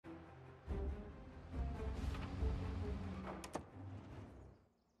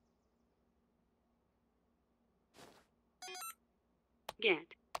Get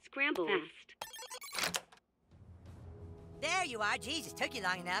scrambled fast. There you are. Jesus, took you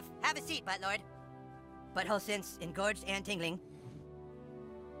long enough. Have a seat, Buttlord. Butthole since engorged and tingling.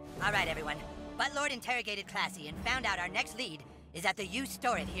 All right, everyone. Buttlord interrogated Classy and found out our next lead is at the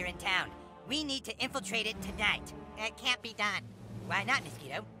U-Store here in town. We need to infiltrate it tonight. It can't be done. Why not,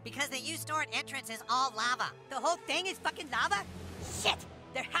 Mosquito? Because the U-Store entrance is all lava. The whole thing is fucking lava? Shit!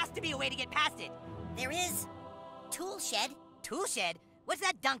 There has to be a way to get past it. There is. Tool Shed. Tool Shed? What's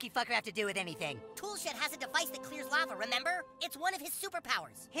that donkey fucker have to do with anything? Tool Shed has a device that clears lava, remember? It's one of his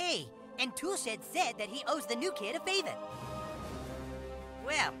superpowers. Hey, and Tool Shed said that he owes the new kid a favor.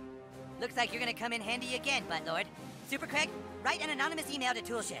 Well, looks like you're gonna come in handy again, Buttlord. Super Craig, write an anonymous email to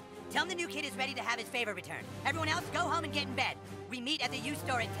Tool Shed. Tell him the new kid is ready to have his favor returned. Everyone else, go home and get in bed. We meet at the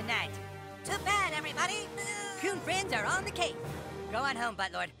U-Store tonight. To bed, everybody! Coon friends are on the case. Go on home,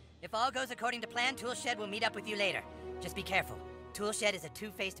 Buttlord. If all goes according to plan, Tool Shed will meet up with you later. Just be careful. Tool Shed is a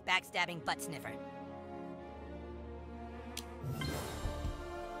two-faced, backstabbing butt sniffer.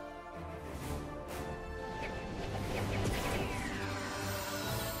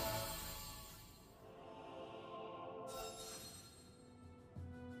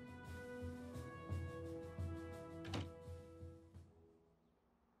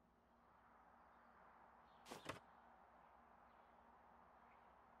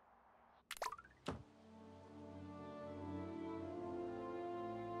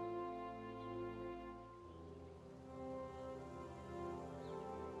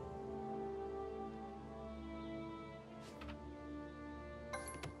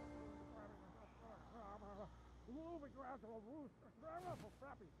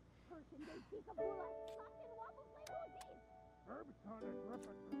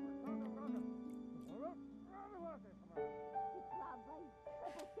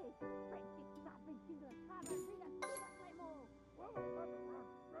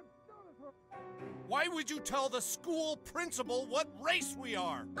 Why would you tell the school principal what race we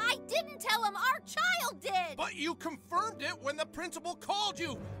are? I didn't tell him, our child did! But you confirmed it when the principal called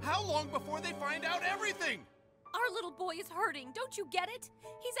you. How long before they find out everything? Our little boy is hurting, don't you get it?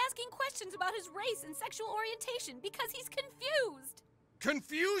 He's asking questions about his race and sexual orientation because he's confused.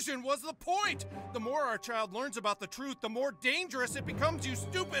 Confusion was the point! The more our child learns about the truth, the more dangerous it becomes, you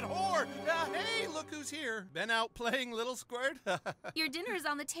stupid whore! Hey, look who's here. Been out playing, little squirt? Your dinner is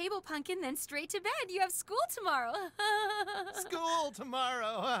on the table, Pumpkin, then straight to bed. You have school tomorrow. School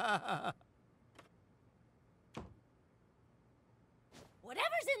tomorrow.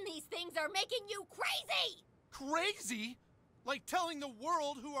 Whatever's in these things are making you crazy! Crazy? Like telling the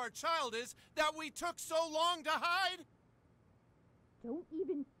world who our child is that we took so long to hide? Don't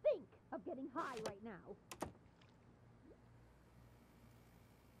even think of getting high right now.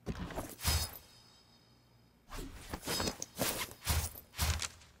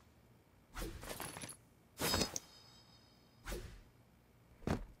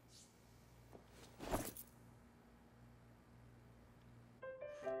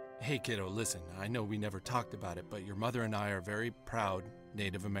 Hey kiddo, listen, I know we never talked about it, but your mother and I are very proud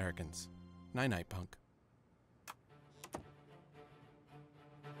Native Americans. Night-night, punk.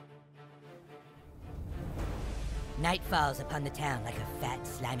 Night falls upon the town like a fat,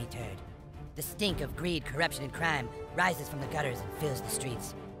 slimy turd. The stink of greed, corruption, and crime rises from the gutters and fills the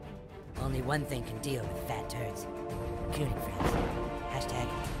streets. Only one thing can deal with fat turds. Cooning friends. Hashtag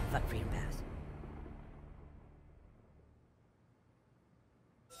fuck Freedom Pass.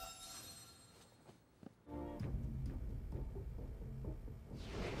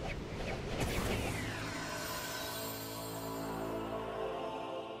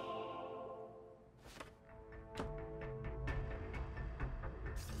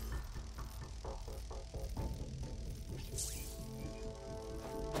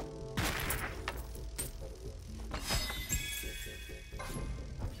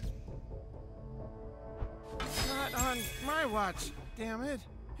 Not on my watch, damn it.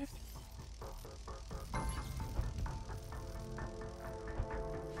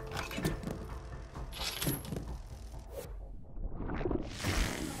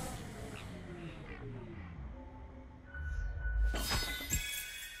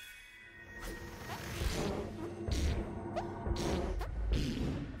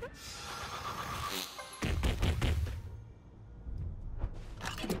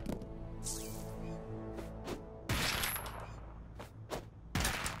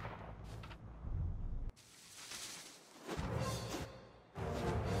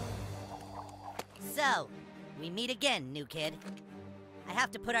 So, we meet again, new kid. I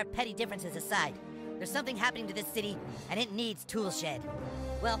have to put our petty differences aside. There's something happening to this city, and it needs Tool Shed.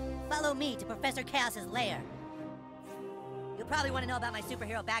 Well, follow me to Professor Chaos's lair. You'll probably want to know about my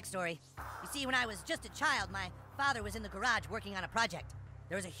superhero backstory. You see, when I was just a child, my father was in the garage working on a project.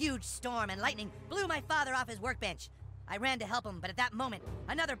 There was a huge storm, and lightning blew my father off his workbench. I ran to help him, but at that moment,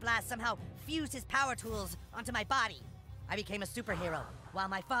 another blast somehow fused his power tools onto my body. I became a superhero, while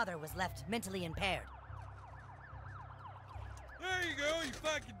my father was left mentally impaired. There you go, you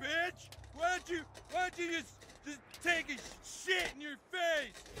fucking bitch! Why don't you just take a shit in your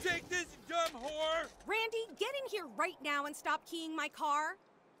face? Take this, you dumb whore! Randy, get in here right now and stop keying my car.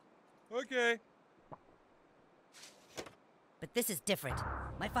 Okay. But this is different.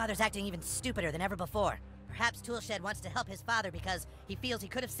 My father's acting even stupider than ever before. Perhaps Toolshed wants to help his father because he feels he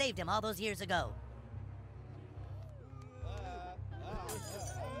could have saved him all those years ago.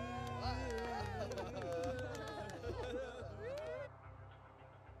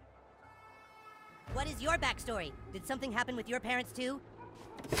 What is your backstory? Did something happen with your parents too?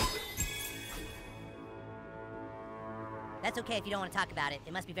 That's okay if you don't want to talk about it.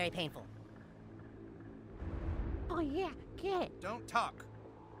 It must be very painful. Oh yeah, kid. Don't talk.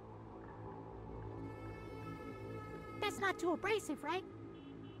 That's not too abrasive, right?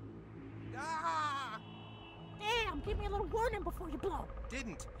 Ah! Damn, give me a little warning before you blow.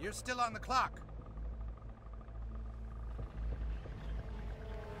 Didn't. You're still on the clock.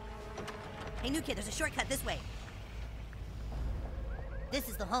 Hey, new kid, there's a shortcut this way. This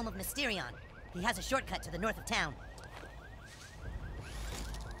is the home of Mysterion. He has a shortcut to the north of town.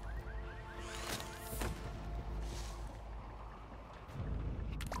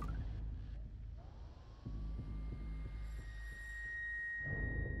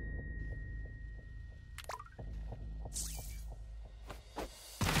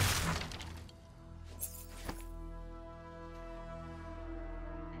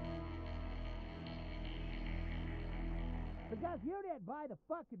 Because you didn't buy the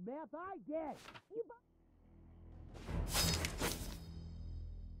fucking meth, I did. You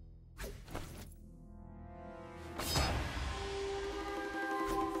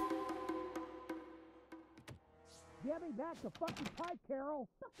Give me back the fucking pipe, Carol.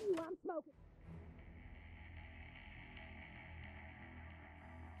 Fuck you, I'm smoking.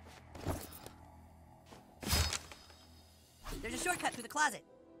 There's a shortcut through the closet.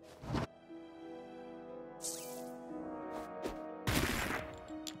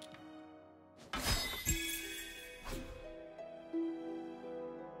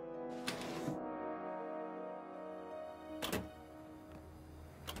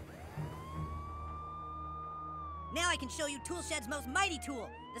 Now I can show you Toolshed's most mighty tool,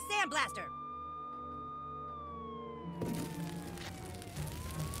 the Sandblaster.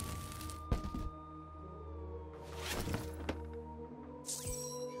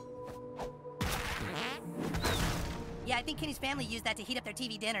 Yeah, I think Kenny's family used that to heat up their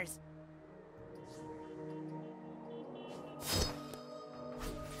TV dinners.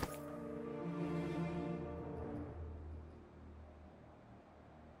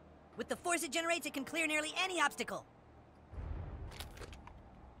 With the force it generates, it can clear nearly any obstacle.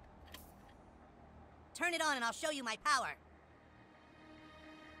 Turn it on and I'll show you my power.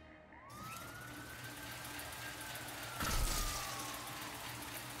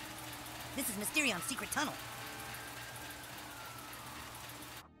 This is Mysterion's secret tunnel.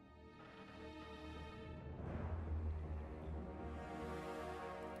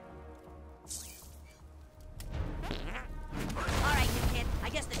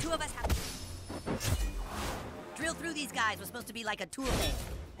 Drill through these guys was supposed to be like a tool thing.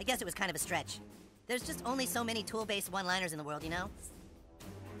 I guess it was kind of a stretch. There's just only so many tool-based one-liners in the world, you know?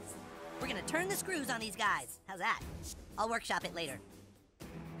 We're gonna turn the screws on these guys. How's that? I'll workshop it later.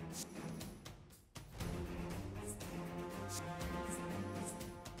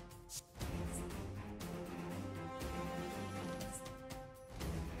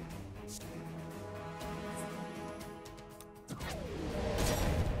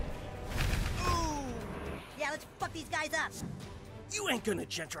 Fuck these guys up! You ain't gonna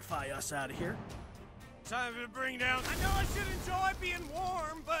gentrify us out of here. Time to bring down... I know I should enjoy being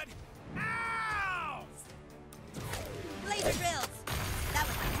warm, but... Ow! Laser drills! That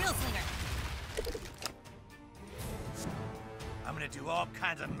was my drill slinger. I'm gonna do all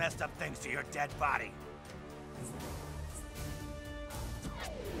kinds of messed up things to your dead body.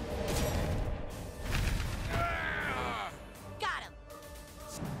 Got him!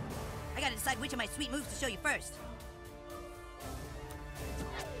 I gotta decide which of my sweet moves to show you first.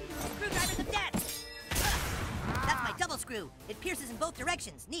 Screwdrivers of death! That's my double screw. It pierces in both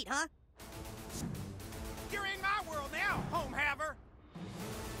directions. Neat, huh? You're in my world now, homehaver!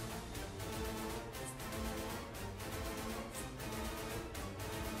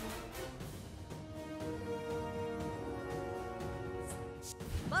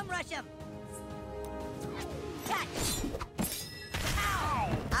 Bum rush him! Cut!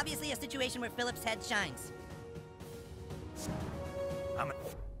 Ow! Obviously a situation where Philip's head shines.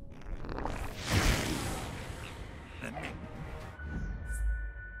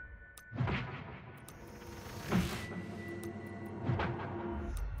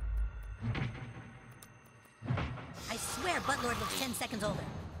 I swear Buttlord looks 10 seconds older.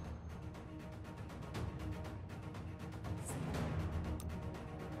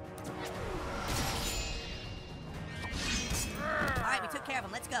 Alright, we took care of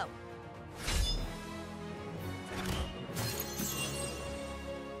him. Let's go.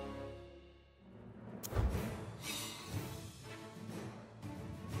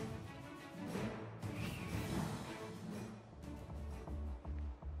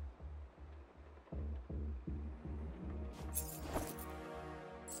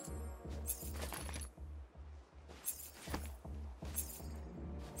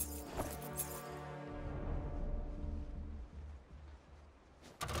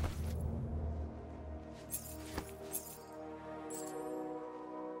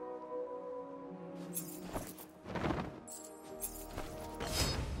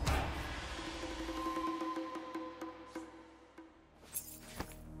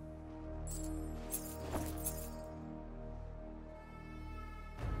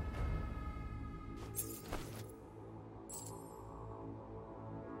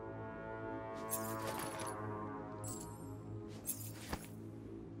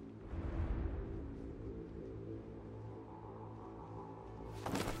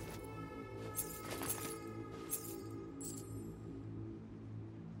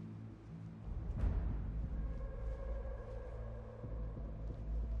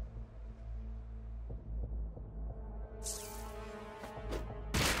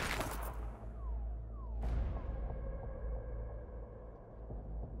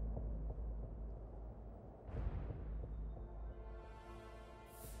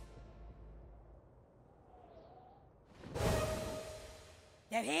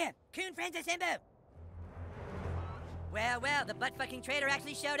 They're here! Coon friends assemble! Well, the butt-fucking traitor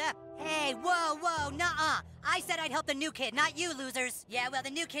actually showed up. Hey, whoa, nuh-uh! I said I'd help the new kid, not you, losers! Yeah, well, the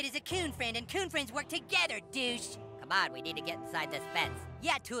new kid is a coon friend, and coon friends work together, douche! Come on, we need to get inside this fence.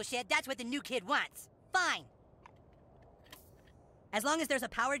 Yeah, Toolshed, that's what the new kid wants. Fine. As long as there's a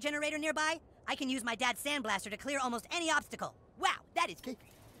power generator nearby, I can use my dad's sandblaster to clear almost any obstacle. Wow, that is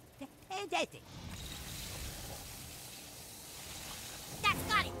fantastic.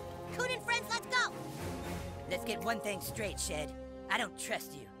 That's got it. Coon and friends, let's go. Let's get one thing straight, Shed. I don't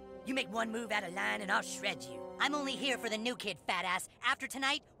trust you. You make one move out of line and I'll shred you. I'm only here for the new kid, fat ass. After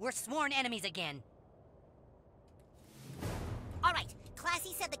tonight, we're sworn enemies again. All right,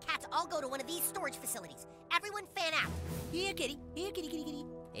 Classy said the cats all go to one of these storage facilities. Everyone fan out. Here, kitty. Here, kitty, kitty, kitty.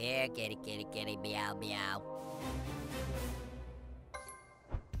 Here, kitty, kitty, kitty. Meow, meow.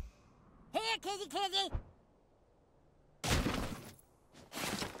 Here, kitty, kitty.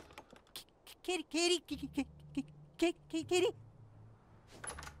 Kitty, kitty, kitty, kitty, kitty, kitty.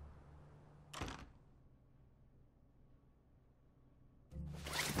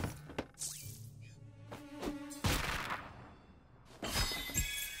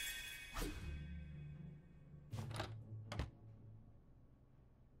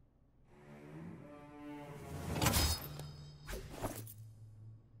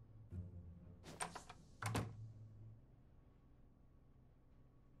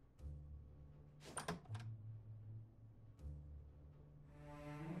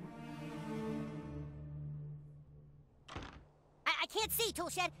 I can't see,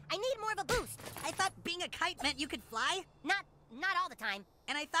 Toolshed. I need more of a boost. I thought being a kite meant you could fly. Not all the time.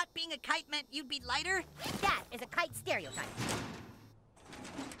 And I thought being a kite meant you'd be lighter. That is a kite stereotype.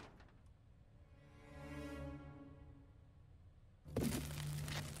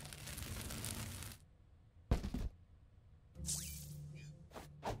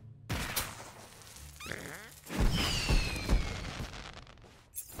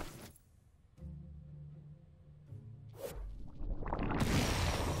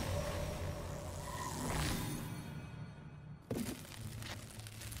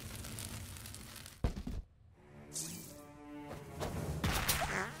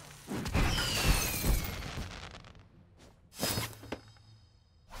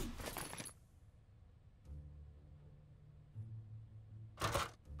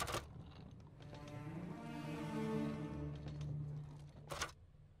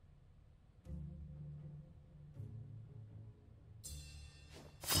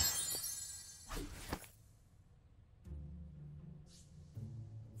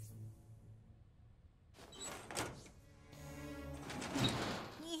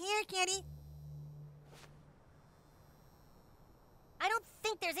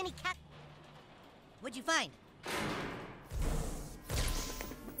 there's any cat... What'd you find?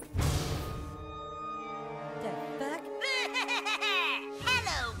 The fuck?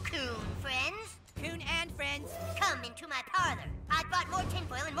 Hello, Coon friends. Coon and friends. Come into my parlor. I've bought more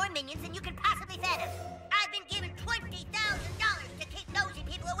tinfoil and more minions than you can possibly fathom. I've been given $20,000 to keep nosy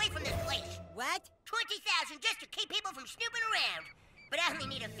people away from this place. What? 20,000 just to keep people from snooping around. But I only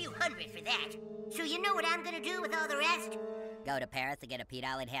need a few hundred for that. So you know what I'm gonna do with all the rest? Go to Paris to get a Pete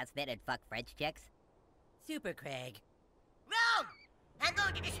enhanced fit and fuck French chicks? Super Craig. Wrong! I'm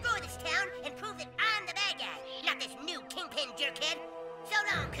going to destroy this town and prove that I'm the bad guy, not this new kingpin jerkhead. So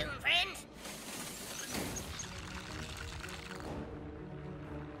long, Coon friends.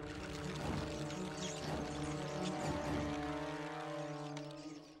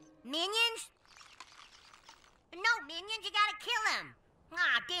 Minions? No minions, you gotta kill them.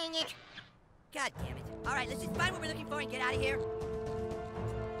 Aw, dang it. God damn it. All right, let's just find what we're looking for and get out of here.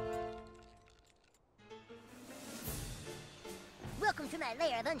 Welcome to my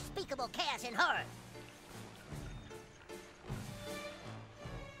lair of unspeakable chaos and horror.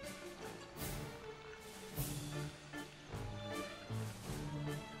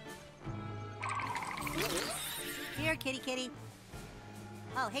 Here, kitty kitty.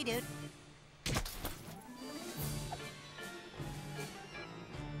 Oh, hey, dude.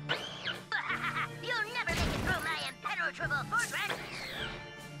 You'll never make it through my impenetrable fortress.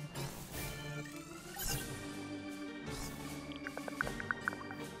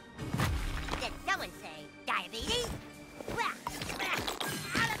 Did someone say diabetes?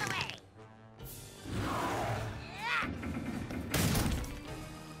 Out of the way.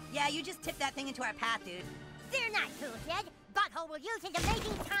 Yeah, you just tipped that thing into our path, dude. Fear not, Coonhead. Butthole will use his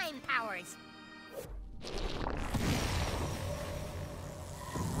amazing time powers.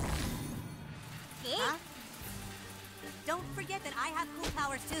 See? Huh? Don't forget that I have cool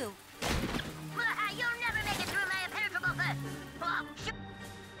powers, too. You'll never make it through my impenetrable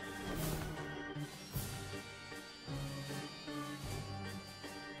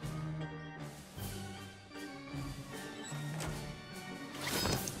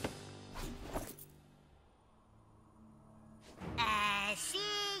I see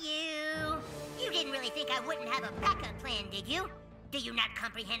you. You didn't really think I wouldn't have a backup plan, did you? Do you not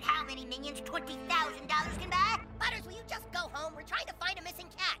comprehend how many minions $20,000 can buy? Butters, will you just go home? We're trying to find a missing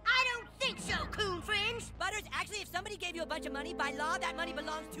cat. I don't think so, Coon friends. Butters, actually, if somebody gave you a bunch of money, by law, that money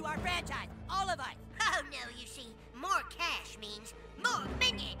belongs to our franchise. All of us. Oh, no, you see, more cash means more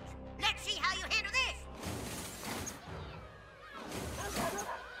minions. Let's see how you handle this.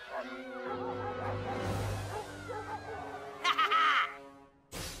 Ha ha ha!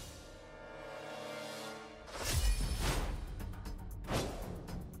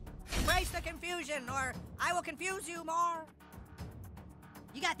 Brace the confusion, or I will confuse you more.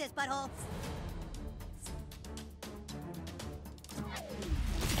 You got this, butthole.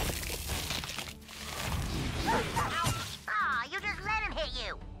 Aw, you just let him hit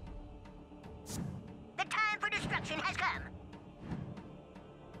you. The time for destruction has come.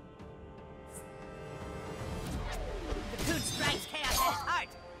 The coon strikes chaos at its heart.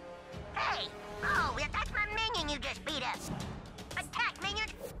 Hey! Oh, yeah, that's my minion you just beat up. Attack, minion!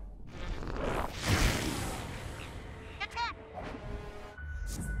 Attack!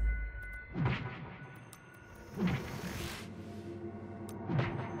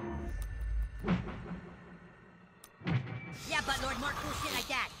 Yeah, Buttlord, more cool shit like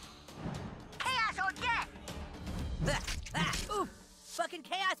that. Chaos or death! Oof! Fucking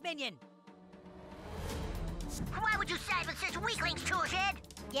chaos minion! Why would you side with such weaklings, Toolshed?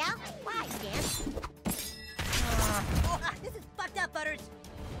 Yeah? Why, Stan? This is fucked up, Butters.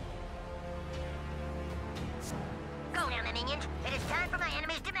 Go now, my minions. It is time for my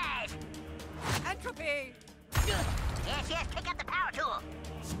enemy's demise. Entropy! Yes, yes, pick up the power tool.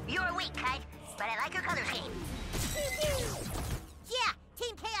 You're weak, Kite, but I like your color scheme. Yeah,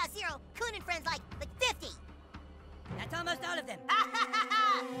 Team Chaos Zero, Coon and friends like 50. That's almost all of them.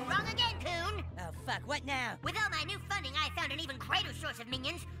 Wrong again, Coon. Oh, fuck, what now? With all my new funding, I found an even greater source of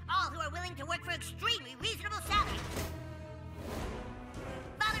minions, all who are willing to work for extremely reasonable salaries.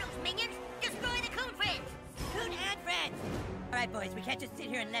 Follow those minions, destroy the Coon friends. Coon and friends! All right, boys, we can't just sit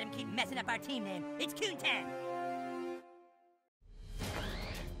here and let him keep messing up our team name. It's Coontown!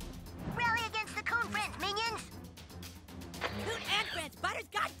 Rally against the Coon friends, minions. Coon and friends! Butters,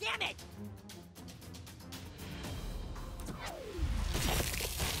 goddammit!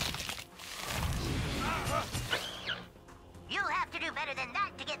 You'll have to do better than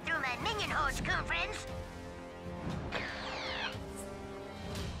that to get through my minion hordes, Coon friends.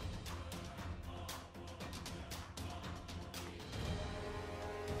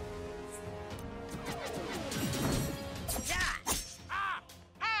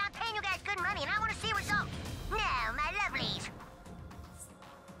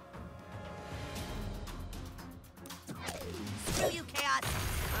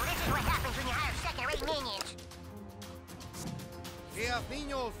 tareas,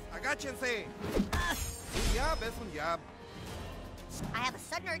 niños. Agáchense. Un jab es un jab. I have a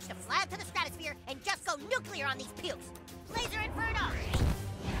sudden urge to fly up to the stratosphere and just go nuclear on these pukes. Laser Inferno!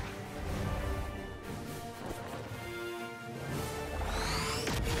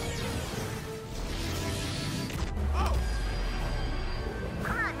 Oh!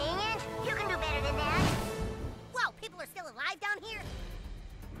 Come on, minions. You can do better than that. Whoa, people are still alive down here?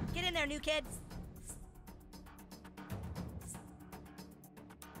 Get in there, new kid.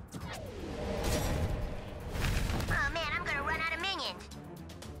 Oh man, I'm gonna run out of minions.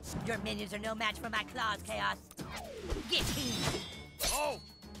 Your minions are no match for my claws, Chaos. Get teamed. Oh!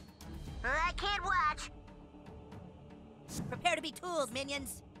 I can't watch. Prepare to be tooled,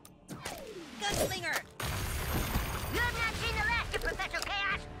 minions. Gunslinger! You have not seen the last of Professor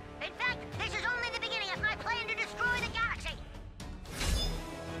Chaos. In fact, this is only the beginning of my plan to destroy the galaxy.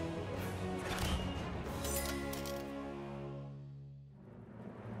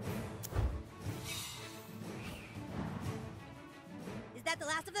 Is that the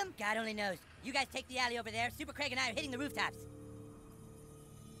last of them? God only knows. You guys take the alley over there. Super Craig and I are hitting the rooftops.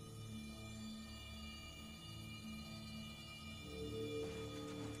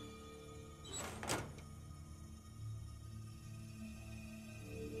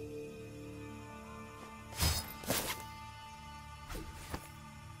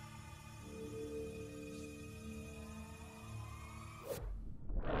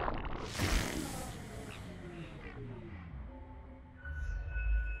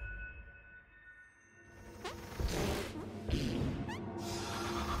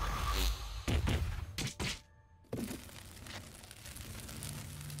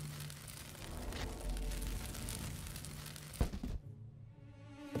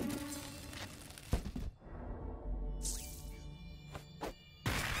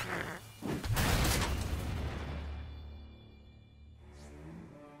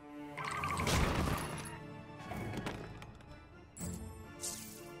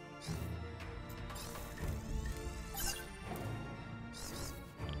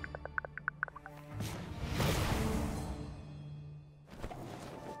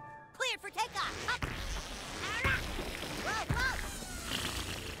 For takeoff! Up! Whoa, whoa!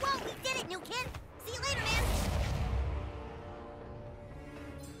 Whoa, we did it, new kid! See you later, man!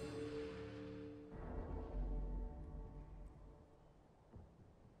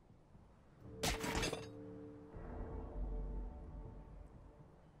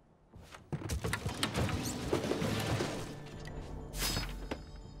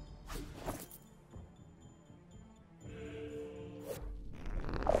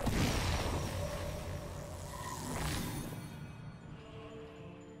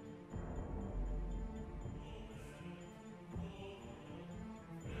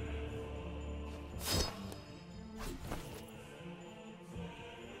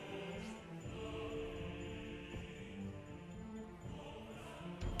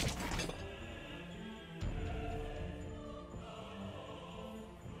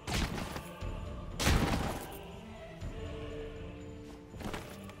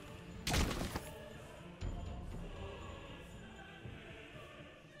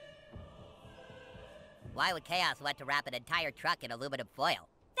 Why would Chaos want to wrap an entire truck in aluminum foil?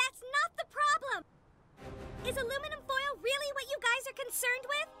 That's not the problem! Is aluminum foil really what you guys are concerned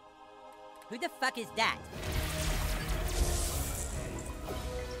with? Who the fuck is that?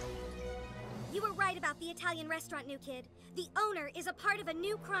 You were right about the Italian restaurant, new kid. The owner is a part of a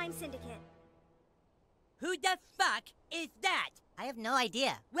new crime syndicate. Who the fuck is that? I have no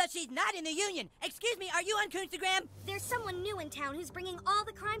idea. Well, she's not in the union. Excuse me, are you on Coonstagram? There's someone new in town who's bringing all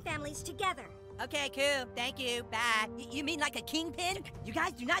the crime families together. Okay, cool. Thank you. Bye. You mean like a kingpin? You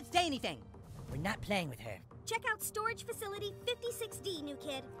guys do not say anything. We're not playing with her. Check out storage facility 56D, new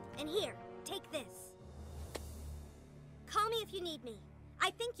kid. And here, take this. Call me if you need me.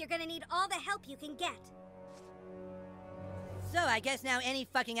 I think you're gonna need all the help you can get. So I guess now any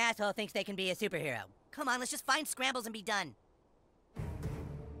fucking asshole thinks they can be a superhero. Come on, let's just find scrambles and be done.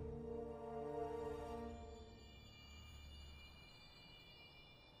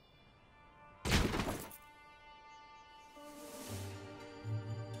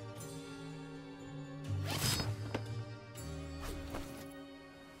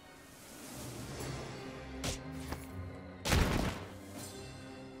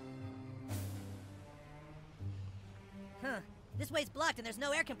 This way's blocked and there's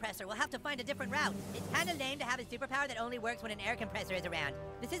no air compressor. We'll have to find a different route. It's kinda lame to have a superpower that only works when an air compressor is around.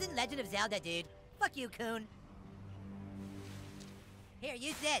 This isn't Legend of Zelda, dude. Fuck you, Coon. Here,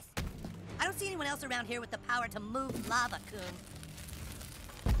 use this. I don't see anyone else around here with the power to move lava,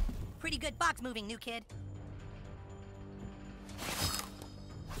 Coon. Pretty good box moving, new kid.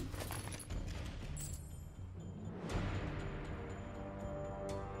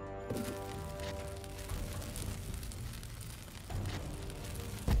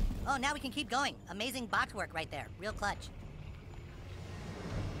 Oh, now we can keep going. Amazing box work right there. Real clutch.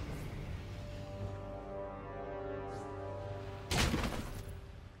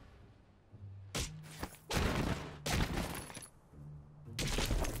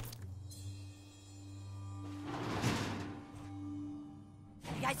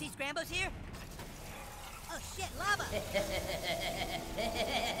 You guys see Scrambos here? Oh shit, lava!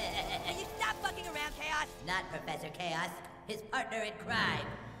 Can you stop fucking around, Chaos? Not Professor Chaos. His partner in crime,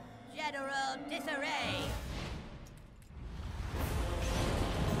 General Disarray.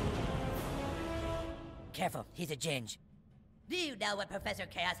 Careful, he's a ginge. Do you know what Professor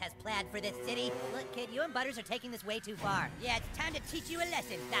Chaos has planned for this city? Look, kid, you and Butters are taking this way too far. Yeah, it's time to teach you a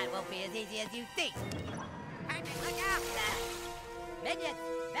lesson. That won't be as easy as you think. Herman, look out! Minions,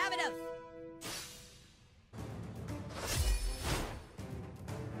 Vamonos!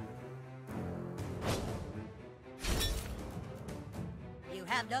 You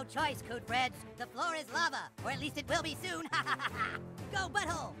have no choice, Coot Friends. The floor is lava, or at least it will be soon. Ha ha ha ha! Go,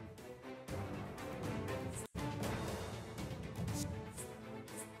 butthole!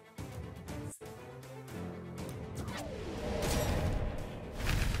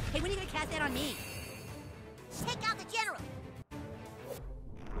 Hey, when are you gonna cast that on me? Take out the general!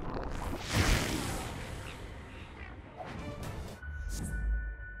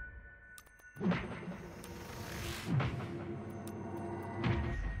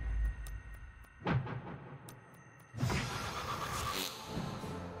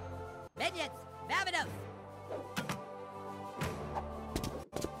 Minions, Vamonos!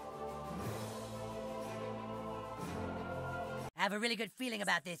 I have a really good feeling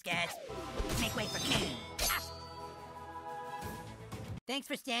about this, guys. Make way for King. Thanks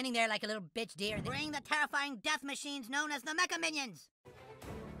for standing there like a little bitch deer. Bring the terrifying death machines known as the Mecha Minions!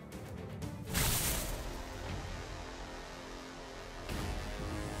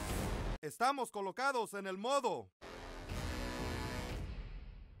 Estamos colocados en el modo.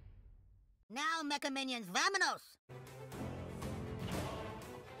 Now, Mecha Minions, vámonos!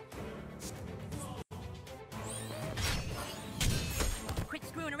 Quit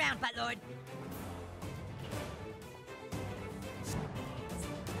screwing around, Buttlord.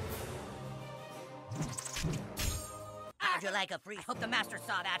 How'd you like a free? Hope the master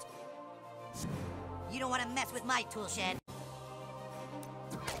saw that. You don't want to mess with my tool shed.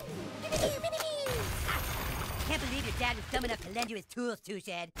 Can't believe your dad was dumb enough to lend you his tools, Tool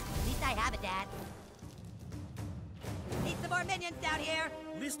Shed. At least I have a dad. Need some more minions down here.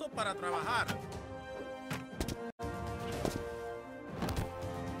 Listo para trabajar.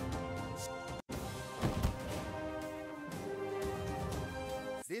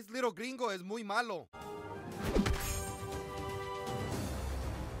 This little gringo es muy malo.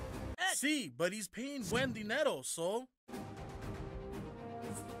 Sí, but he's paying buen dinero, so...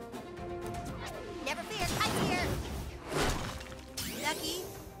 Never fear, I'm here! Lucky.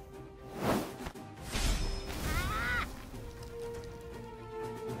 Ah!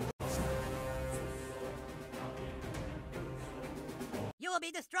 You will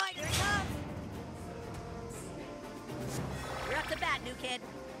be destroyed. Here it comes. You're up to bat, new kid.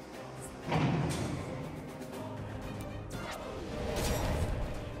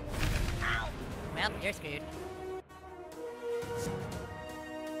 Ow! Well, you're screwed.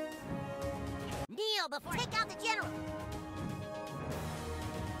 Kneel before take out the general!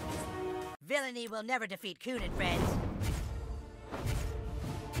 Villainy will never defeat Coon and friends.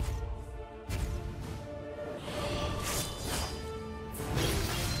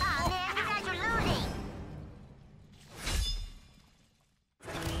 Oh man, you guys are losing!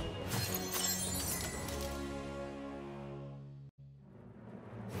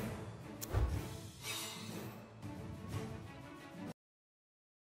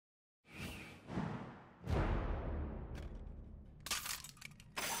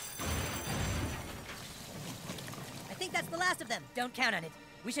 I think that's the last of them. Don't count on it.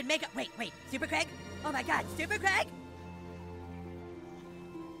 We should make a... Wait. Super Craig? Oh my god, Super Craig?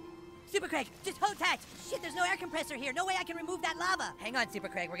 Super Craig, just hold tight. Shit, there's no air compressor here. No way I can remove that lava. Hang on, Super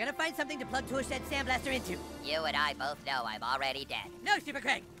Craig. We're gonna find something to plug Tool Shed Sandblaster into. You and I both know I'm already dead. No, Super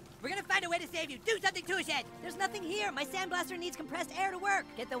Craig. We're gonna find a way to save you. Do something, Tool Shed. There's nothing here. My Sandblaster needs compressed air to work.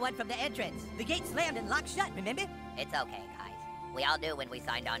 Get the one from the entrance. The gate slammed and locked shut, remember? It's okay, guys. We all knew when we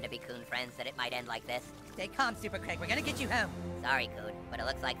signed on to be Coon friends that it might end like this. Stay calm, Super Craig. We're gonna get you home. Sorry, Coon, but it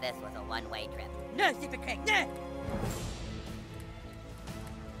looks like this was a one-way trip. No, Super Craig, no!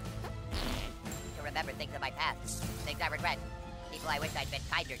 To remember things of my past, things I regret, people I wish I'd been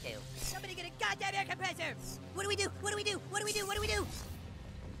kinder to. Somebody get a goddamn air compressor! What do we do? What do we do? What do we do? What do we do?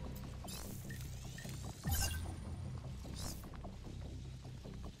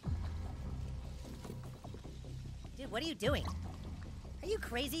 what are you doing? Are you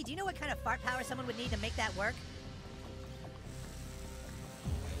crazy? Do you know what kind of fart power someone would need to make that work?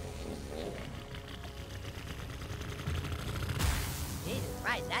 Jesus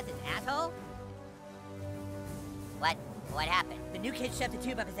Christ, that's an asshole? What happened? The new kid shoved the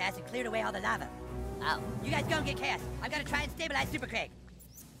tube up his ass and cleared away all the lava. Oh. You guys go and get Chaos. I've got to try and stabilize Super Craig.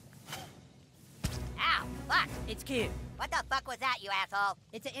 Ow! Fuck! It's cute. What the fuck was that, you asshole?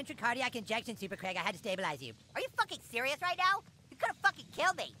 It's an intracardiac injection, Super Craig. I had to stabilize you. Are you fucking serious right now? You could've fucking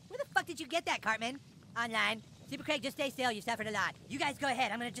killed me. Where the fuck did you get that, Cartman? Online. Super Craig, just stay still. You suffered a lot. You guys go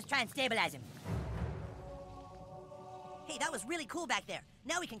ahead. I'm gonna just try and stabilize him. Hey, that was really cool back there.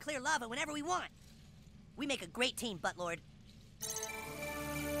 Now we can clear lava whenever we want. We make a great team, Buttlord.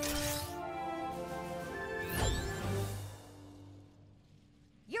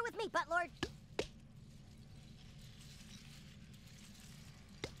 You're with me, Buttlord.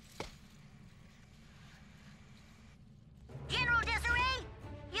 General Disarray?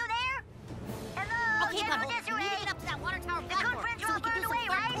 You there? Hello, Okay, General Butthole. Disarray. We need to get up to that water tower The platform good friends so are we all can do burned some away,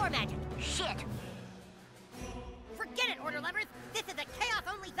 fun right? core magic. Shit. Forget it, Order Lovers. This is a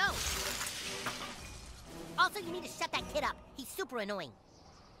chaos-only zone. Also, you need to shut that kid up. He's super annoying.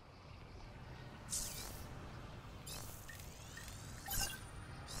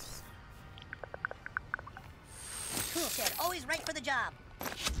 Cool kid, always right for the job.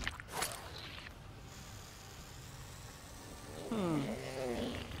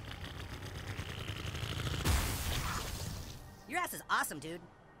 Your ass is awesome, dude.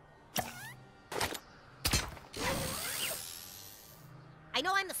 I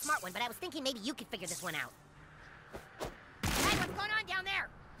know I'm the smart one, but I was thinking maybe you could figure this one out. Hey, what's going on down there?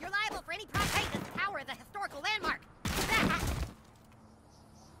 You're liable for any problem. Hey, this tower is a historical landmark.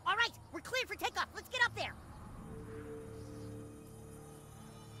 All right, we're cleared for takeoff. Let's get up there.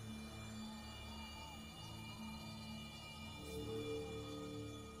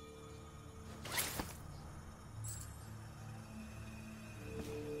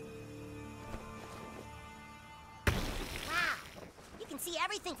 Wow, you can see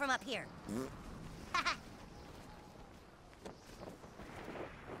everything from up here.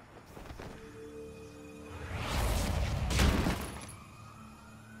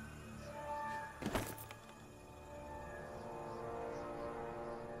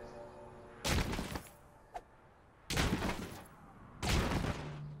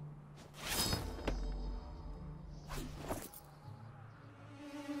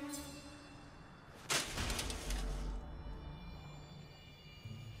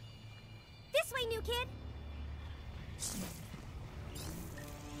 This way, new kid.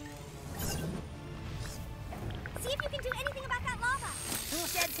 See if you can do anything about that lava. Cool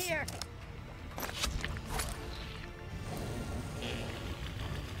kid's here.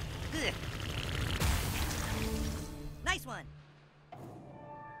 Ugh. Nice one.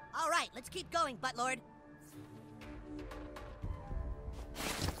 All right, let's keep going, Buttlord.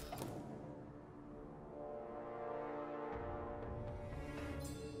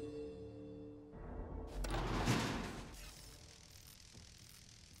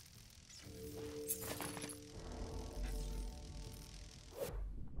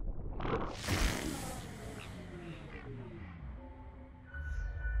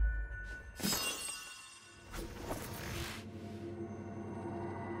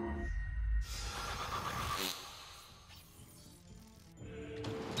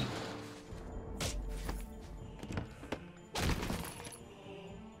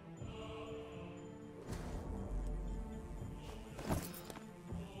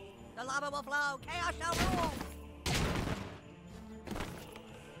 The lava will flow. Chaos shall rule.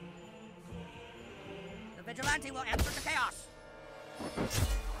 The vigilante will answer to chaos.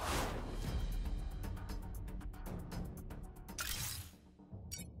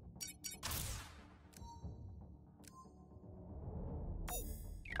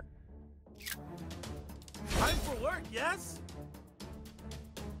 Time for work, yes?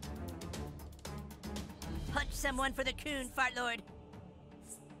 Punch someone for the coon, Fartlord.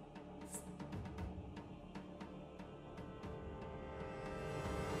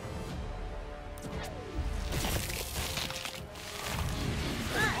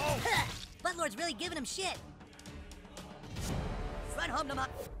 Buttlord's really giving him shit. Run home to my...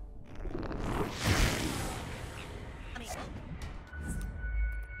 I mean...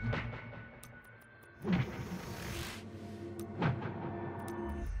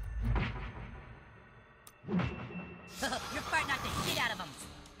 Your fart knocked the shit out of him.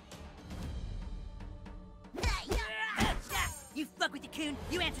 You fuck with the coon,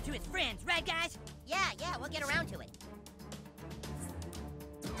 you answer to his friends, right guys? Yeah, we'll get around to it.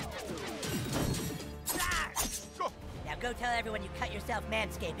 go tell everyone you cut yourself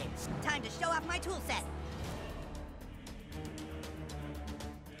manscaping. Time to show off my tool set.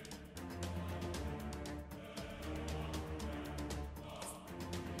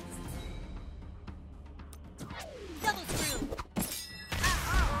 Double screw!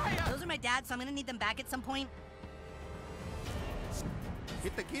 Those are my dad's, so I'm gonna need them back at some point.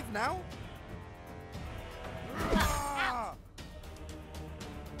 Hit the kids now?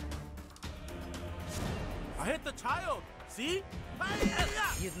 I hit the child. See?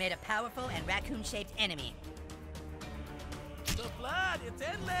 You've made a powerful and raccoon-shaped enemy. The blood, it's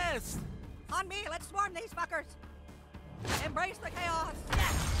endless. On me, let's swarm these fuckers. Embrace the chaos. Yeah,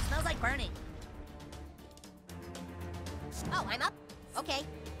 smells like burning. Oh, I'm up? Okay.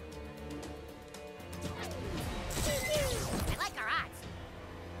 I like our odds.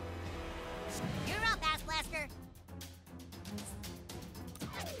 You're up, Ass Blaster.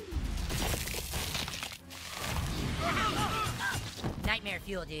 Nightmare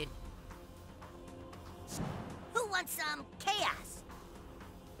fuel, dude. Who wants some chaos?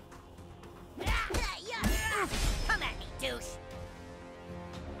 Come at me, douche.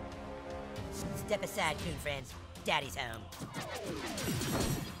 Step aside, coon friends. Daddy's home.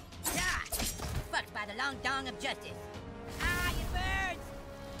 Ah! Fucked by the long dong of justice. Ah, you birds!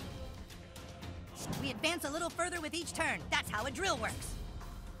 We advance a little further with each turn. That's how a drill works.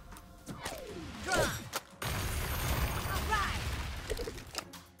 Draw! All right!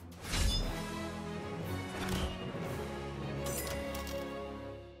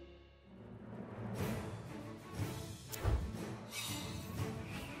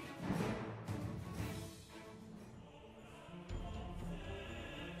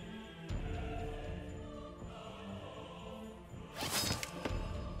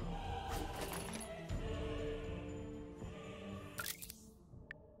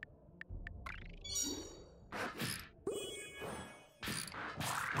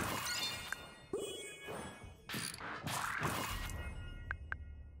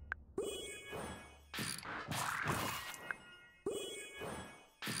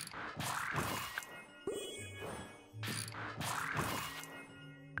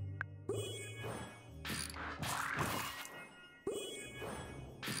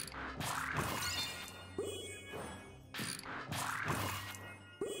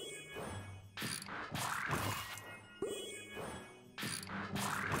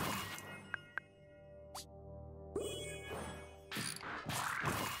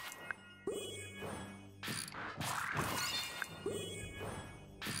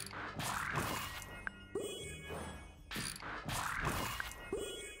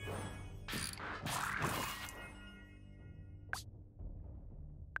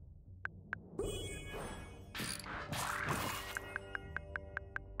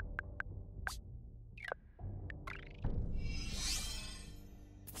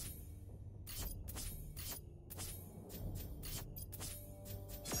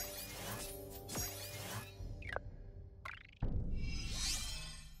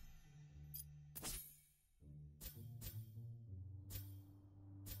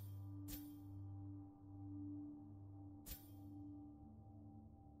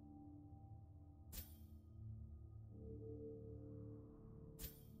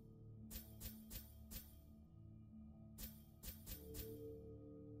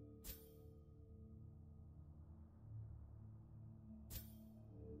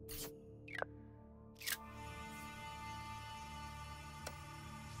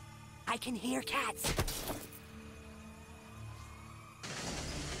 I can hear cats.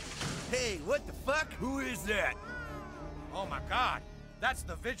 Hey, what the fuck? Who is that? Oh my god, that's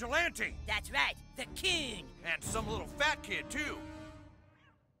the vigilante! That's right, the coon. And some little fat kid, too.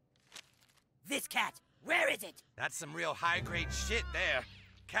 This cat, where is it? That's some real high-grade shit there.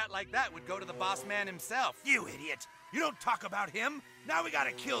 Cat like that would go to the boss man himself. You idiot! You don't talk about him! Now we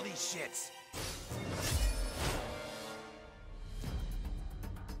gotta kill these shits!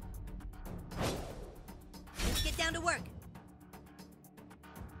 Let's get down to work.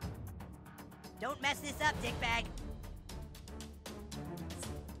 Don't mess this up, dickbag.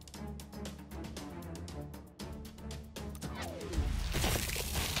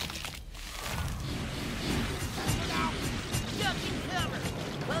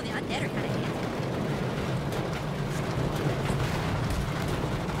 Whoa, the undead are kind of handsome.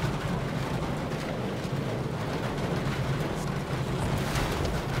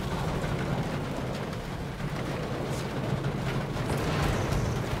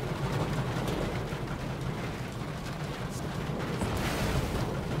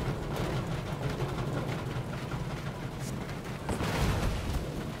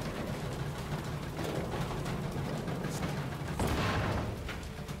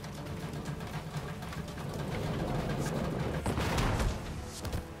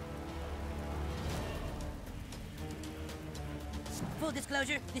 Full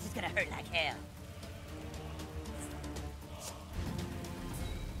disclosure, this is gonna hurt like hell.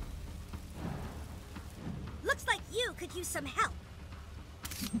 Looks like you could use some help.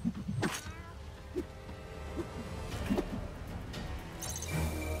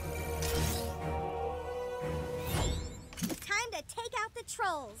 Time to take out the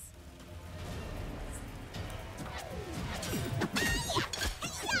trolls.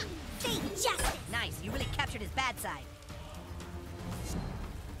 Say justice. Nice, you really captured his bad side.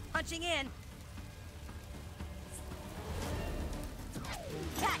 Punching in.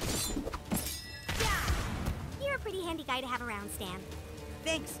 Catch. You're a pretty handy guy to have around, Stan.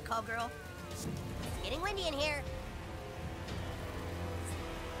 Thanks, call girl. It's getting windy in here.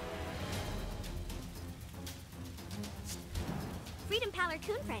 Freedom Pal or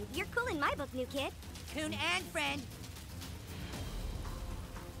Coon Friend, you're cool in my book, new kid. Coon and friend.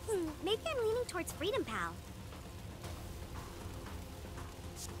 Maybe I'm leaning towards Freedom Pal.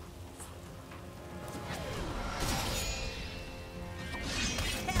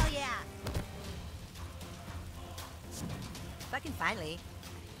 Hell yeah! Fucking finally.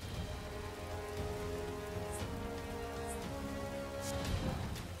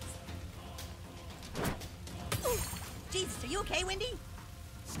 Jesus, are you okay, Wendy?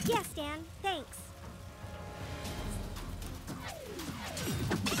 Yes, Stan. Thanks.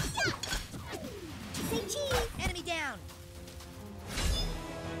 Say cheese! Enemy down!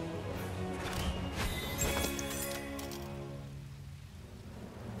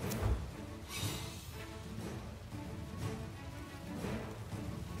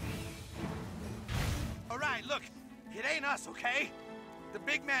 All right, look, it ain't us, okay? The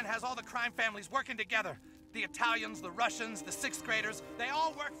big man has all the crime families working together. The Italians, the Russians, the sixth graders, they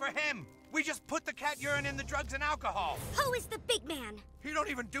all work for him. We just put the cat urine in the drugs and alcohol. Who is the big man? He don't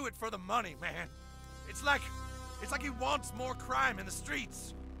even do it for the money, man. It's like he wants more crime in the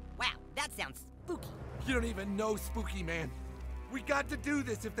streets. Wow, that sounds spooky. You don't even know Spooky, man. We got to do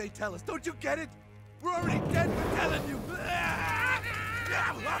this if they tell us. Don't you get it? We're already dead for telling you.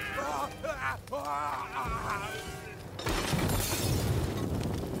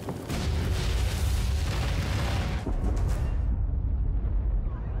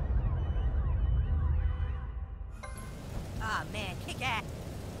 Aw, man, kick ass.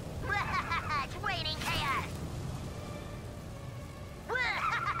 It's raining chaos.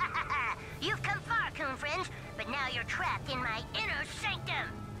 You've come far, Coon Friends, but now you're trapped in my inner sanctum.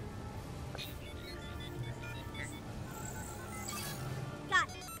 Got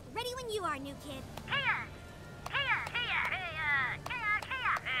it. Ready when you are, new kid. Chaos! Chaos! Chaos! Chaos!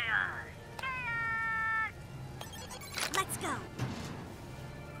 Chaos! Chaos! Let's go.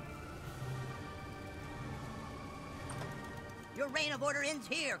 Your reign of order ends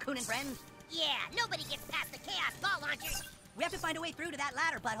here, Coon and friends. Yeah, nobody gets past the chaos ball launchers. We have to find a way through to that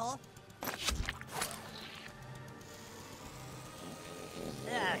ladder, butthole.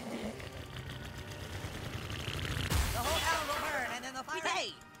 Ugh. The whole town will burn, and then the fire...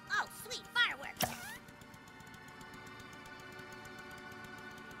 Hey! Oh, sweet fireworks.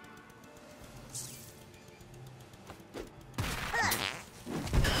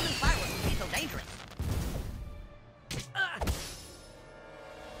 These fireworks would be so dangerous.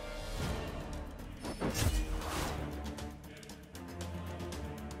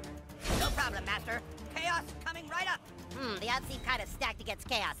 No problem, Master. Chaos coming right up. The odds seem kind of stacked against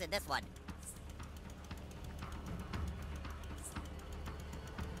chaos in this one.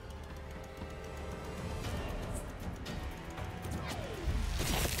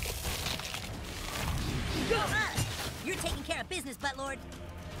 You're taking care of business, Buttlord.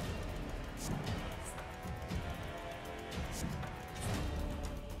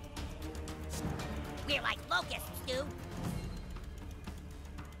 We're like locusts, dude.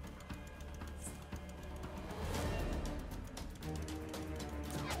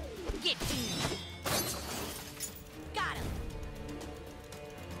 Get in. Got him.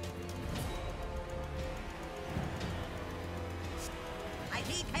 I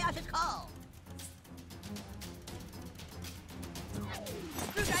heed Chaos's call.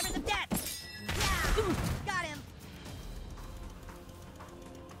 Screwdrivers of death. Yeah. Got him.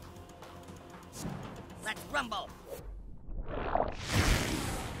 Let's rumble.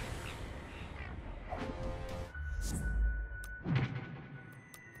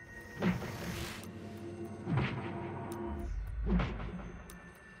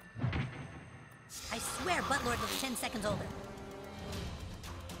 I swear Buttlord looks 10 seconds older.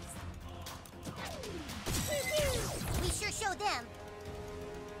 We sure show them.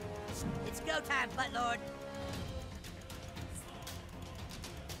 It's go time, Buttlord.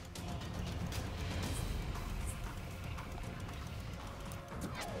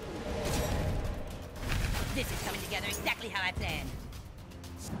 This is coming together exactly how I planned.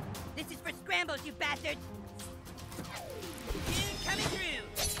 This is for scrambles, you bastard! Dude, coming through!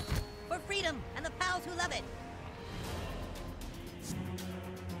 For freedom and the pals who love it!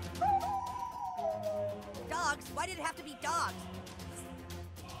 Dogs? Why did it have to be dogs?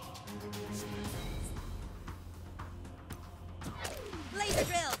 Laser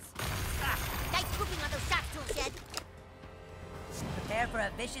drills! Nice pooping on those shots, tool shed. Prepare for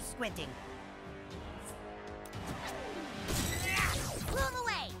a vicious squinting. Blew him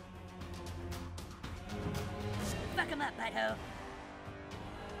away. Fuck him up, butthole.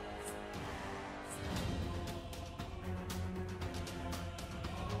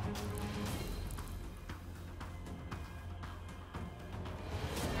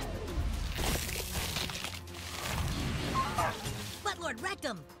 Buttlord wrecked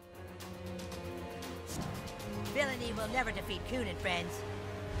him. Villainy will never defeat Coon and friends.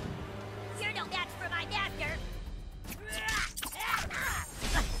 You're no match for my master.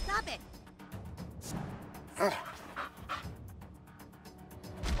 Stop it! Oh,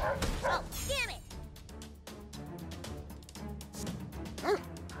 damn it!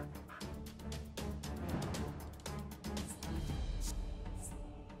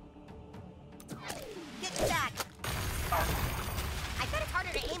 Get back! I bet it's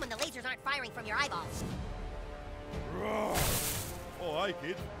harder to aim when the lasers aren't firing from your eyeballs. Oh, hi,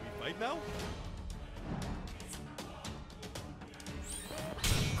 kid. We fight now?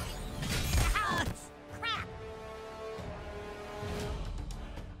 Ouch! Crap!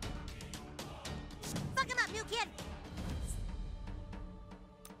 Fuck him up, new kid!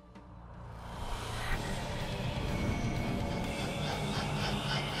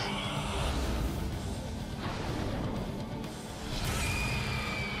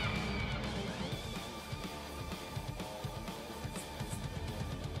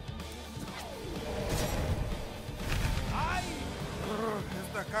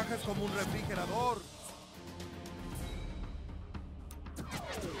 Esta caja es como un refrigerador.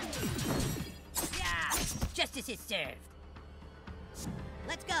 Yeah! Justice is served.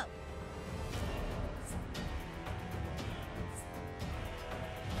 Let's go!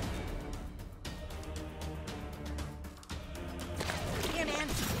 Here, man.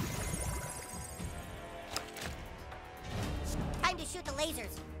 Time to shoot the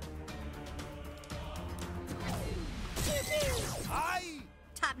lasers. ¡Ay!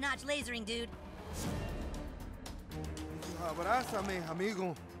 Top-notch lasering, dude. Abrázame,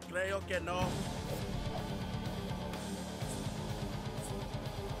 amigo. Creo que no.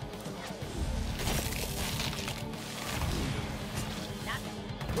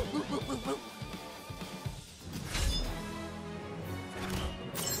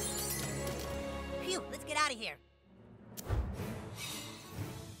 Phew, let's get out of here.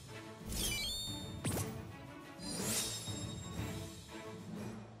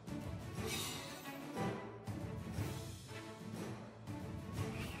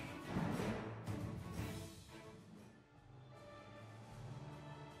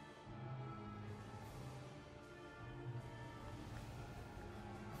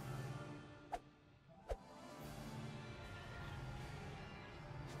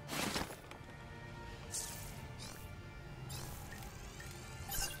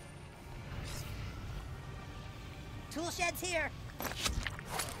 Tool shed's here.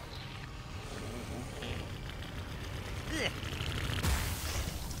 Ugh.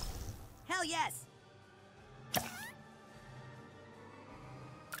 Hell yes.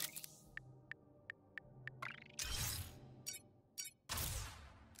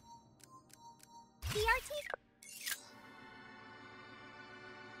 BRT?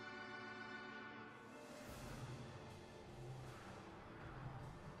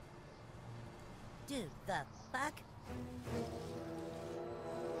 Dude, the fuck? Oh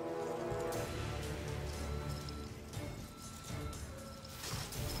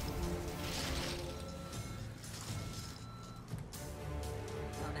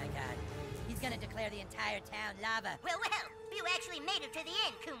my god. He's gonna declare the entire town lava. Well, you actually made it to the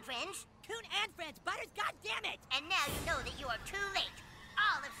end, Coon friends. Coon and friends, Butters, goddammit! And now you know that you are too late.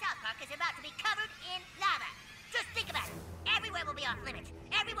 All of South Park is about to be covered in lava. Just think about it. Everywhere will be off limits.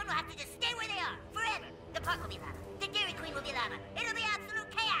 Everyone will have to just stay where they are, forever. The park will be lava. The Dairy Queen will be lava. It'll be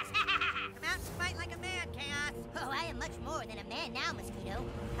absolute chaos. Come out and fight like a man, Chaos. Oh, I am much more than a man now, Mosquito.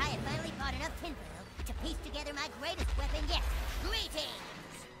 I have finally bought enough tinfoil to piece together my greatest weapon yet. Greetings!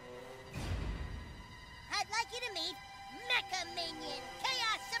 I'd like you to meet Mecha Minion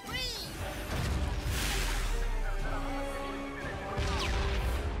Chaos Supreme!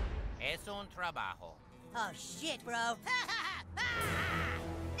 Es un trabajo. Oh shit, bro.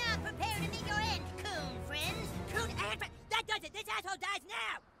 Now prepare to meet your end, Coon friend.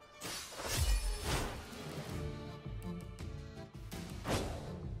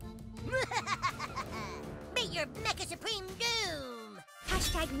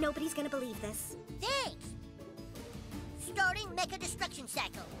 Hashtag nobody's gonna believe this. Thanks! Starting Mecha Destruction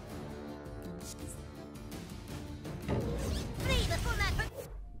Cycle. Flee before my...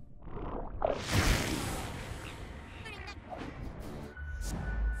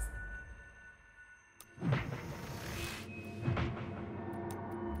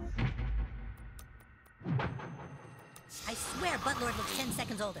 I swear Buttlord looks 10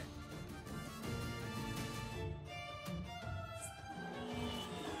 seconds older.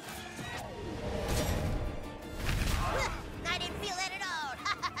 I didn't feel that at all.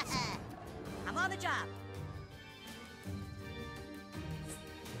 I'm on the job.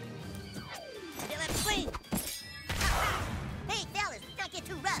 Still have swing. Hey, fellas, don't get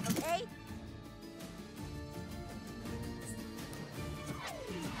too rough, okay?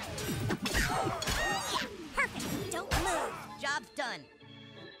 Perfect. Don't move. Job's done.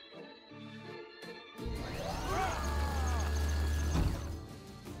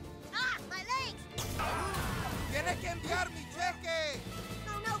 Ah, my legs! Tienes que enviar mi cheque.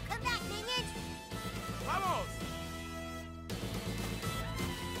 No, no, come back, minions! Vamos!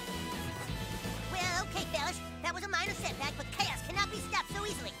 Well, okay, fellas. That was a minor setback, but chaos cannot be stopped so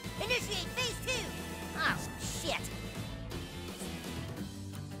easily. Initiate phase 2! Oh, shit.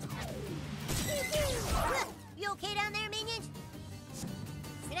 You okay down there, minions?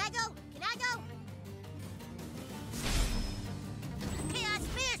 Can I go? Can I go? Chaos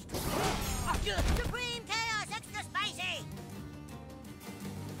Fist! Supreme Chaos Extra Spicy!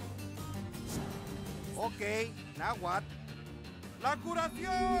 Okay, now what? La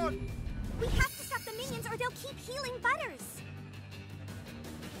curación! We have to stop the minions or they'll keep healing Butters.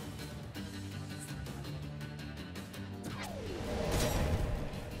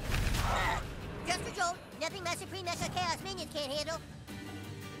 Just for Joel, nothing my Supreme Mecha Chaos minions can't handle.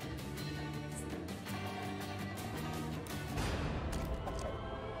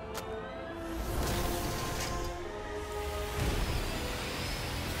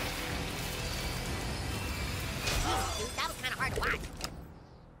 Jeez, dude, that was kind of hard to watch.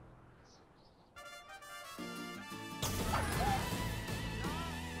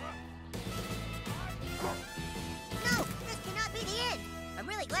 No, this cannot be the end. I'm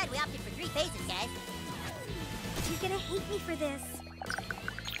really glad we opted for 3 phases, guys. You're gonna hate me for this.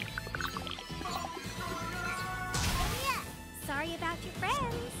 Yeah. Sorry about your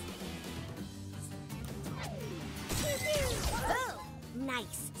friends. Oh,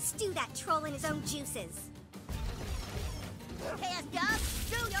 Nice. Stew that troll in his own juices. Chaos Dog,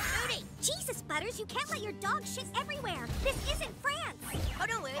 do your duty. Jesus, Butters, you can't let your dog shit everywhere. This isn't France. Oh,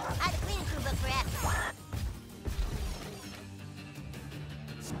 don't worry. I have a cleaning crew book for after.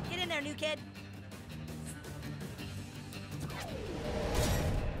 Get in there, new kid.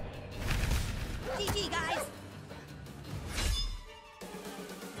 GG, guys.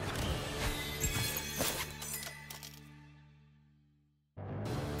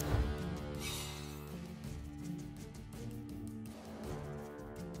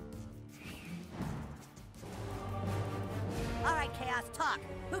 All right, Chaos, talk.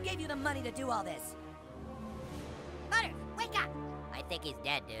 Who gave you the money to do all this? Butters, wake up. I think he's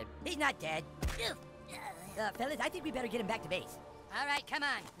dead, dude. He's not dead. Fellas, I think we better get him back to base. All right, come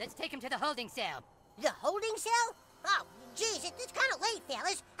on. Let's take him to the holding cell. The holding cell? Oh, geez, it's kind of late,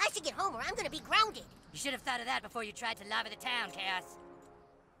 fellas. I should get home or I'm gonna be grounded. You should have thought of that before you tried to lava the town, Chaos.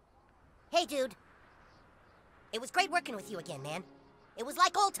 Hey, dude. It was great working with you again, man. It was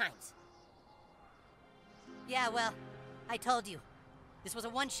like old times. Yeah, well, I told you. This was a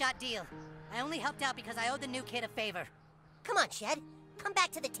one-shot deal. I only helped out because I owed the new kid a favor. Come on, Shed. Come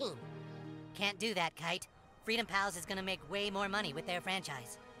back to the team. Can't do that, Kite. Freedom Pals is gonna make way more money with their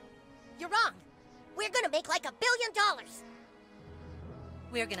franchise. You're wrong. We're gonna make like $1 billion.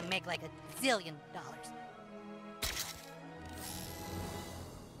 We're gonna make like $1 zillion.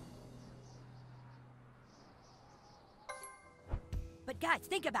 But guys,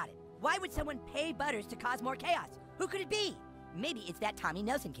 think about it. Why would someone pay Butters to cause more chaos? Who could it be? Maybe it's that Tommy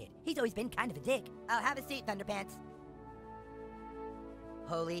Nelson kid. He's always been kind of a dick. Oh, have a seat, Thunderpants.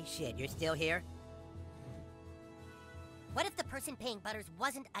 Holy shit, you're still here? What if the person paying Butters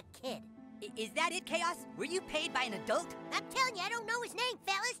wasn't a kid? Is that it, Chaos? Were you paid by an adult? I'm telling you, I don't know his name,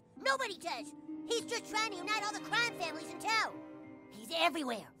 fellas. Nobody does. He's just trying to unite all the crime families in town. He's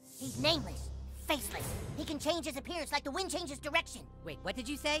everywhere. He's nameless, faceless. He can change his appearance like the wind changes direction. Wait, what did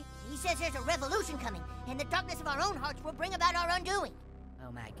you say? He says there's a revolution coming, and the darkness of our own hearts will bring about our undoing.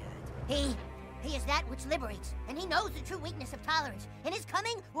 Oh my god. He is that which liberates, and he knows the true weakness of tolerance, and his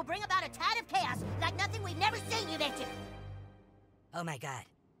coming will bring about a tide of chaos like nothing we've never seen, you betcha. Oh my god.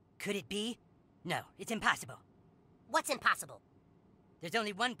 Could it be? No, it's impossible. What's impossible? There's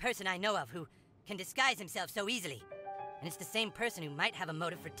only one person I know of who can disguise himself so easily. And it's the same person who might have a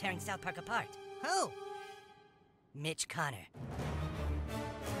motive for tearing South Park apart. Who? Mitch Connor.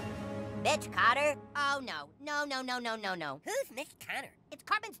 Mitch Carter? Oh, no. No. Who's Mitch Connor? It's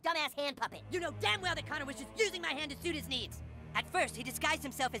Cartman's dumbass hand puppet. You know damn well that Connor was just using my hand to suit his needs. At first, he disguised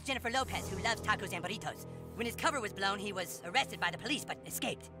himself as Jennifer Lopez, who loves tacos and burritos. When his cover was blown, he was arrested by the police, but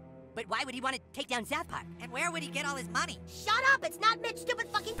escaped. But why would he want to take down South Park? And where would he get all his money? Shut up! It's not Mitch stupid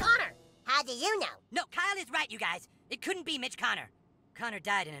fucking Connor! How do you know? No, Kyle is right, you guys. It couldn't be Mitch Connor. Connor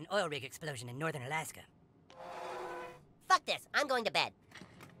died in an oil rig explosion in northern Alaska. Fuck this. I'm going to bed.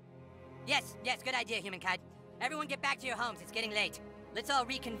 Yes, good idea, humankind. Everyone get back to your homes. It's getting late. Let's all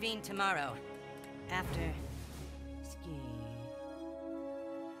reconvene tomorrow. After skiing.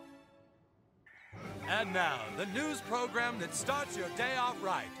 And now, the news program that starts your day off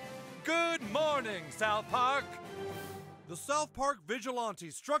right. Good morning, South Park! The South Park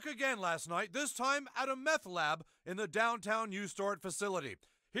Vigilantes struck again last night, this time at a meth lab in the downtown U-Store facility.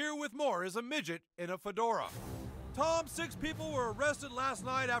 Here with more is a midget in a fedora. Tom, 6 people were arrested last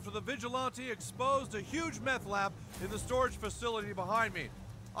night after the vigilante exposed a huge meth lab in the storage facility behind me.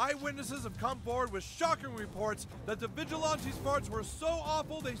 Eyewitnesses have come forward with shocking reports that the vigilante's farts were so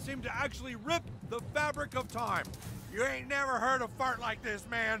awful they seemed to actually rip the fabric of time. You ain't never heard a fart like this,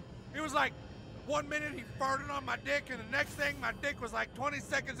 man. It was like, 1 minute he farted on my dick, and the next thing my dick was like 20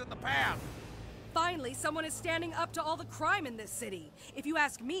 seconds in the past. Finally, someone is standing up to all the crime in this city. If you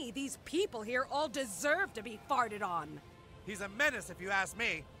ask me, these people here all deserve to be farted on. He's a menace if you ask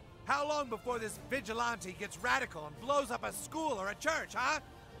me. How long before this vigilante gets radical and blows up a school or a church, huh?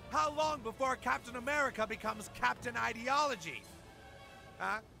 How long before Captain America becomes Captain Ideology?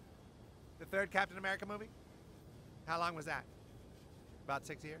 Huh? The third Captain America movie? How long was that? About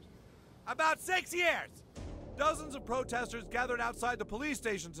 6 years? About 6 years! Dozens of protesters gathered outside the police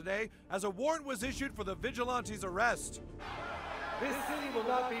station today as a warrant was issued for the vigilante's arrest. This city will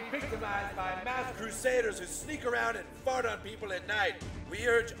not be victimized by masked crusaders who sneak around and fart on people at night. We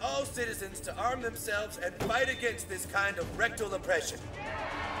urge all citizens to arm themselves and fight against this kind of rectal oppression.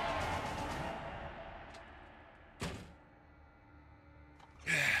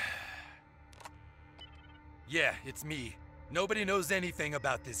 Yeah, it's me. Nobody knows anything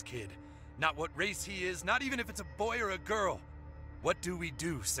about this kid. Not what race he is, not even if it's a boy or a girl. What do we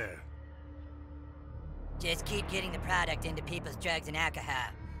do, sir? Just keep getting the product into people's drugs and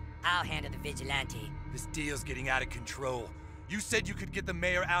alcohol. I'll handle the vigilante. This deal's getting out of control. You said you could get the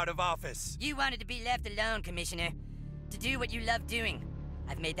mayor out of office. You wanted to be left alone, Commissioner. To do what you love doing.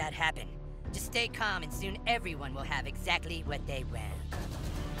 I've made that happen. Just stay calm and soon everyone will have exactly what they want.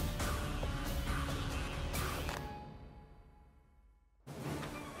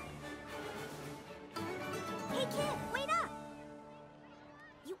 Hey kid, wait up!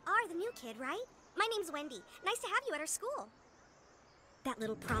 You are the new kid, right? My name's Wendy. Nice to have you at our school. That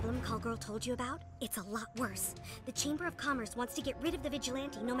little problem Call Girl told you about? It's a lot worse. The Chamber of Commerce wants to get rid of the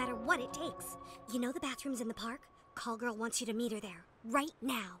vigilante no matter what it takes. You know the bathrooms in the park? Call Girl wants you to meet her there, right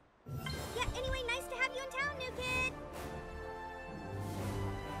now. Yeah, anyway, nice to have you in town, new kid!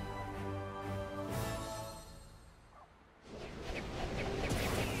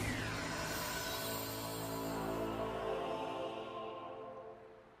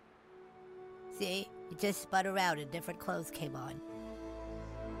 See? You just spun around and different clothes came on.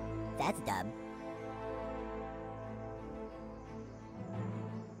 That's dumb.